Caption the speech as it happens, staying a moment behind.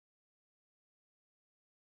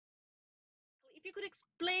if you could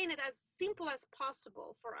explain it as simple as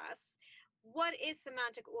possible for us, what is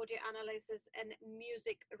semantic audio analysis and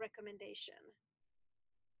music recommendation?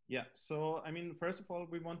 Yeah, so I mean, first of all,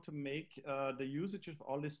 we want to make the usage of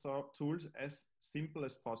all these tools as simple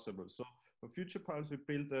as possible. So for Future Pulse, we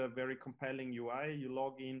built a very compelling UI. You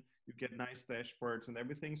log in, you get nice dashboards and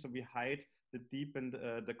everything. So we hide the deep and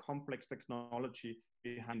the complex technology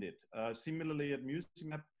behind it. Similarly at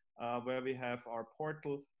Musimap, where we have our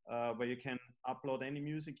portal, where you can upload any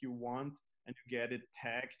music you want and you get it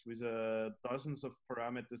tagged with dozens of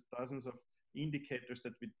parameters, dozens of indicators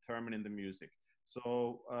that we determine in the music.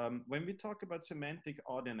 So when we talk about semantic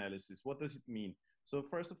audio analysis, what does it mean? So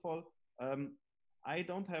first of all, I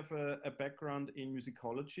don't have a background in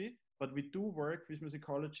musicology, but we do work with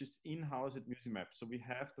musicologists in-house at Musimap. So we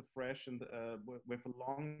have the fresh and with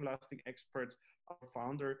long-lasting experts. Our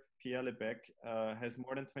founder, Pierre Lebec, has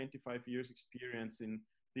more than 25 years experience in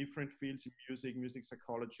different fields in music, music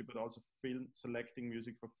psychology, but also film selecting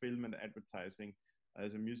music for film and advertising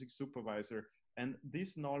as a music supervisor. And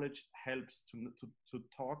this knowledge helps to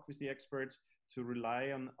talk with the experts, to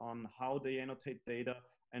rely on how they annotate data,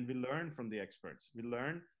 and we learn from the experts. We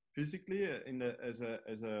learn physically as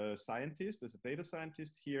a scientist, as a data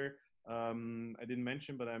scientist here. I didn't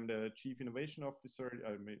mention, but I'm the Chief Innovation Officer.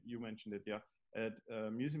 You mentioned it, yeah. At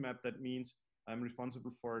Musimap, that means I'm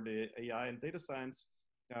responsible for the AI and data science,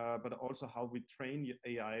 but also how we train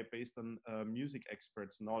AI based on music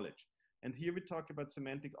experts' knowledge. And here we talk about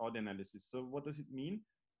semantic audio analysis. So what does it mean?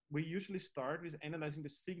 We usually start with analyzing the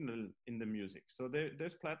signal in the music. So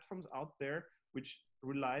there's platforms out there which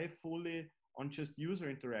rely fully on just user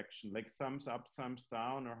interaction, like thumbs up, thumbs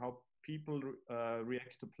down, or how people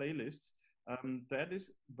react to playlists. That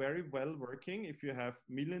is very well working if you have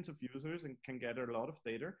millions of users and can gather a lot of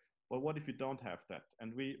data. But what if you don't have that?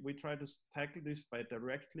 And we try to tackle this by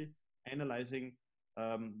directly analyzing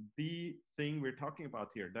the thing we're talking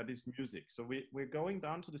about here, that is music. So we're going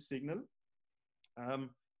down to the signal,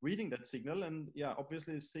 reading that signal, and yeah,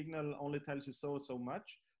 obviously the signal only tells you so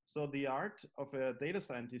much. So the art of a data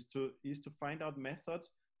scientist is to find out methods.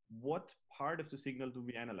 What part of the signal do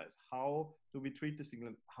we analyze? How do we treat the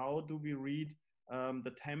signal? How do we read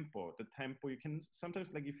the tempo? The tempo, you can sometimes,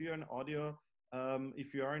 like if you're an audio,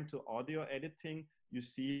 if you are into audio editing, you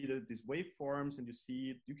see these waveforms and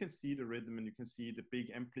you can see the rhythm and you can see the big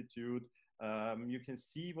amplitude. You can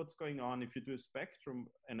see what's going on. If you do a spectrum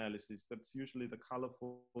analysis, that's usually the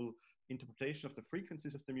colorful interpretation of the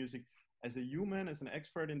frequencies of the music. As a human, as an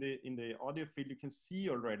expert in the audio field, you can see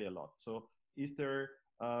already a lot. So is there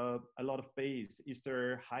a lot of bass? Is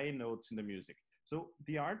there high notes in the music? So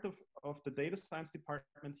the art of the data science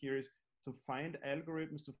department here is to find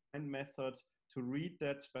algorithms, to find methods, to read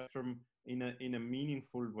that spectrum in a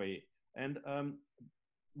meaningful way. And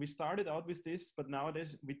we started out with this, but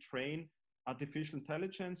nowadays we train artificial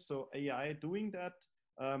intelligence, so AI doing that.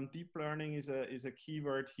 Deep learning is a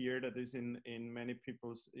keyword here that is in many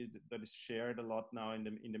people's, that is shared a lot now in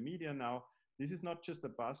the media now. This is not just a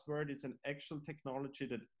buzzword, it's an actual technology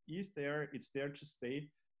that is there, it's there to stay.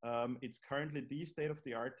 It's currently the state of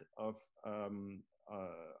the art of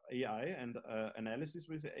AI and analysis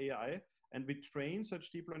with AI. And we train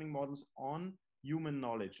such deep learning models on human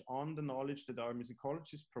knowledge, on the knowledge that our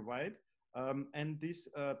musicologists provide. And these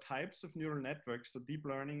types of neural networks, so deep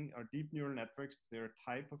learning or deep neural networks, they're a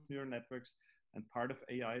type of neural networks and part of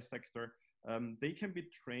AI sector. They can be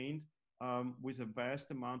trained with a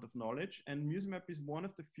vast amount of knowledge. And Musimap is one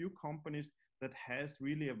of the few companies that has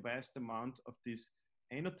really a vast amount of these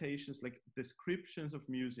annotations, like descriptions of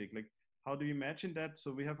music. Like, how do you imagine that?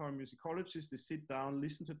 So we have our musicologists, they sit down,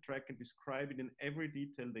 listen to the track and describe it in every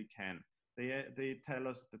detail they can. They tell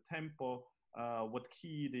us the tempo, what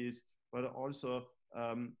key it is, but also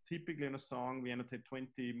typically in a song, we annotate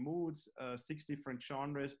 20 moods, 6 different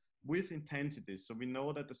genres with intensities. So we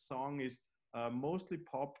know that the song is mostly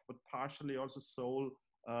pop, but partially also soul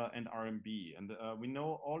and R&B. And we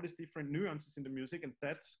know all these different nuances in the music, and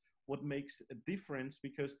that's what makes a difference,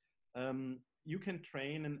 because you can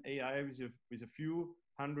train an AI with a few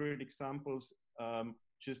hundred examples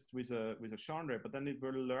just with a genre, but then it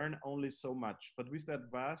will learn only so much. But with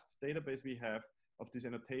that vast database we have of these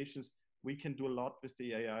annotations, we can do a lot with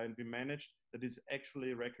the AI, and we managed that it's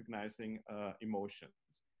actually recognizing emotions.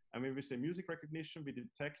 I mean, we say music recognition, we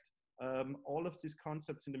detect all of these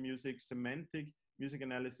concepts in the music. Semantic music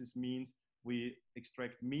analysis means we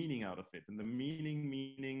extract meaning out of it. And the meaning,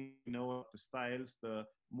 we know the styles, the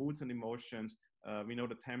moods and emotions, we know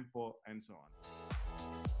the tempo, and so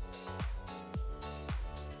on.